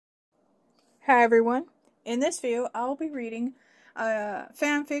Hi everyone. In this video, I'll be reading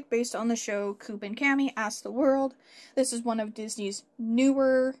fanfic based on the show Coop and Cami Ask the World. This is one of Disney's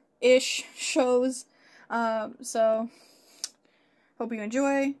newer-ish shows, so hope you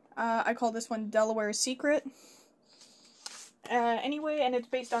enjoy. I call this one Delaware's Secret. Anyway, and it's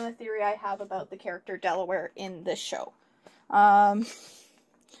based on a theory I have about the character Delaware in this show.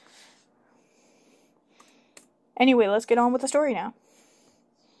 Anyway, let's get on with the story now.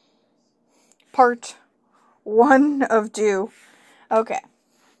 Part 1 of 2. Okay.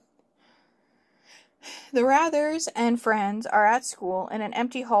 The Rathers and friends are at school in an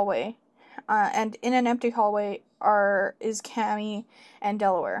empty hallway, and in an empty hallway is Cami and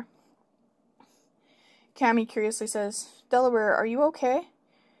Delaware. Cami curiously says, "Delaware, are you okay?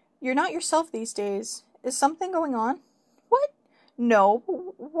 You're not yourself these days. Is something going on?" "What? No.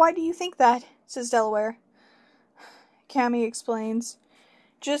 Why do you think that?" says Delaware. Cami explains,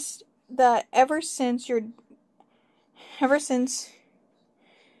 "Just that ever since you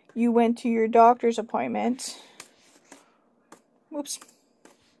went to your doctor's appointment,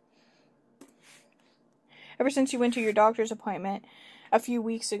 ever since you went to your doctor's appointment a few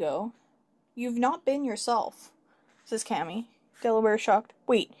weeks ago, you've not been yourself," says Cami. Delaware shocked.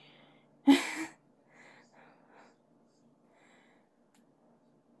 "Wait.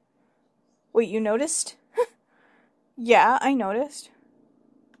 Wait, you noticed?" "Yeah, I noticed."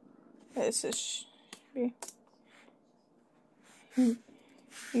 This is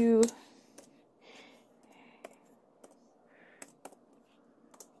you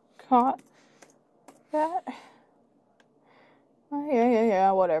caught that?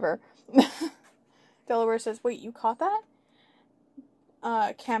 Yeah, whatever. Delaware says, "Wait, you caught that?"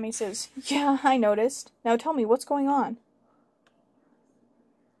 Cami says, "Yeah, I noticed. Now tell me, what's going on?"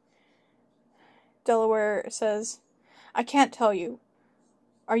 Delaware says, "I can't tell you."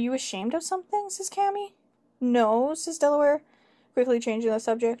 "Are you ashamed of something?" says Cami. "No," says Delaware, quickly changing the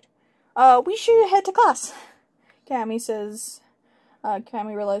subject. We should head to class." Cami says,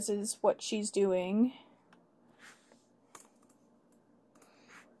 Cami realizes what she's doing.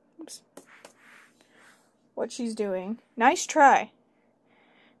 What she's doing. Nice try.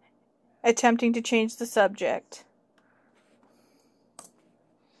 Attempting to change the subject.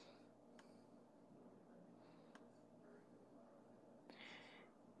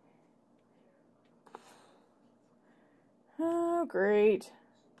 Oh, great.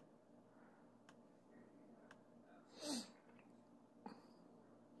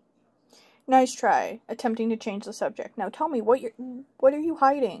 Nice try. Attempting to change the subject. Now tell me, what are you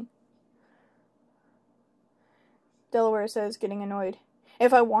hiding? Delaware says, getting annoyed.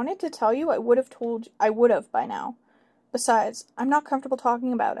 "If I wanted to tell you, I would have by now. Besides, I'm not comfortable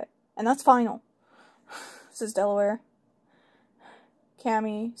talking about it, and that's final," says Delaware.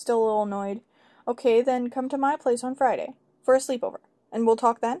 Cami, still a little annoyed. "Okay, then come to my place on Friday for a sleepover, and we'll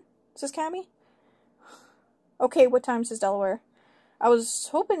talk then," says Cami. "Okay, what time?" says Delaware. "I was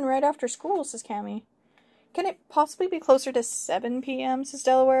hoping right after school," says Cami. "Can it possibly be closer to 7 p.m., says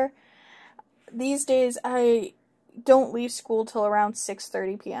Delaware. "These days, I don't leave school till around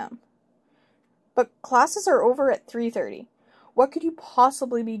 6:30 p.m. "But classes are over at 3:30. What could you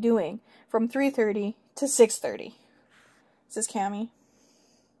possibly be doing from 3:30 to 6:30? says Cami.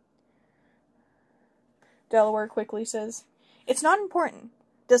 Delaware quickly says, "It's not important.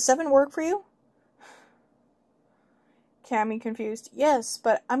 Does 7 work for you?" Cami, confused. "Yes,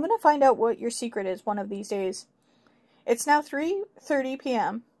 but I'm going to find out what your secret is one of these days." It's now 3:30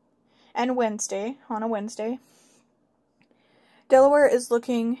 p.m. and on a Wednesday. Delaware is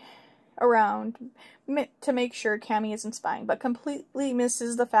looking around to make sure Cami isn't spying, but completely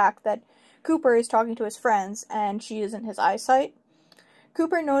misses the fact that Cooper is talking to his friends and she isn't his eyesight.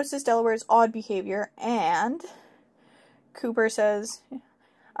 Cooper notices Delaware's odd behavior, and Cooper says,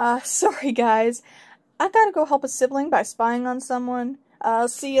 "Sorry guys, I gotta go help a sibling by spying on someone. I'll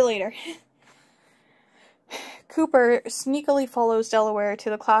see you later." Cooper sneakily follows Delaware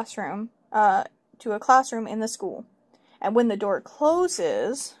to a classroom in the school. And when the door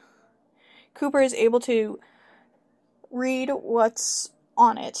closes, Cooper is able to read what's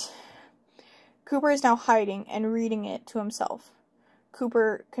on it. Cooper is now hiding and reading it to himself.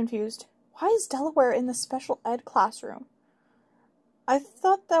 Cooper, confused. Why is Delaware in the special ed classroom? I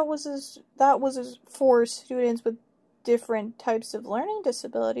thought that was for students with different types of learning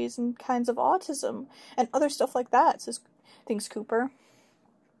disabilities and kinds of autism and other stuff like that, thinks Cooper.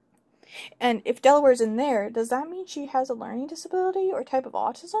 And if Delaware's in there, does that mean she has a learning disability or type of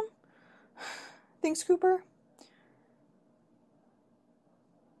autism? Thinks Cooper.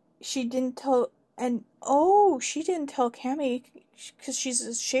 She didn't tell Cami because she's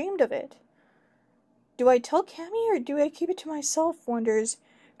ashamed of it. Do I tell Cami or do I keep it to myself, wonders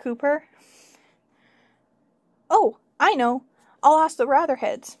Cooper. Oh, I know. I'll ask the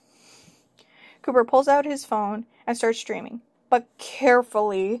Ratherheads. Cooper pulls out his phone and starts streaming, but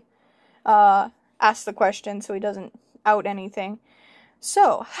carefully asks the question so he doesn't out anything.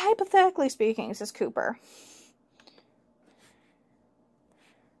 So, hypothetically speaking, says Cooper.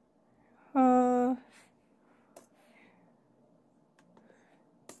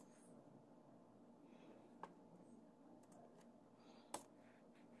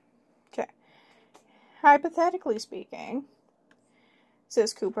 Okay. Hypothetically speaking,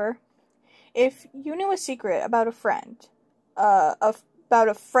 says Cooper, if you knew a secret about a friend, about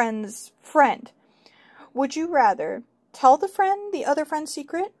a friend's friend, would you rather tell the other friend's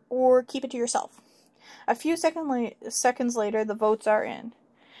secret, or keep it to yourself? A few seconds later, the votes are in.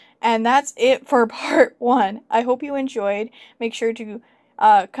 And that's it for part 1. I hope you enjoyed. Make sure to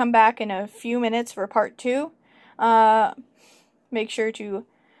come back in a few minutes for part 2. Make sure to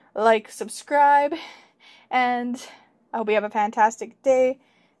like, subscribe, and I hope you have a fantastic day.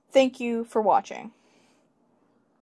 Thank you for watching.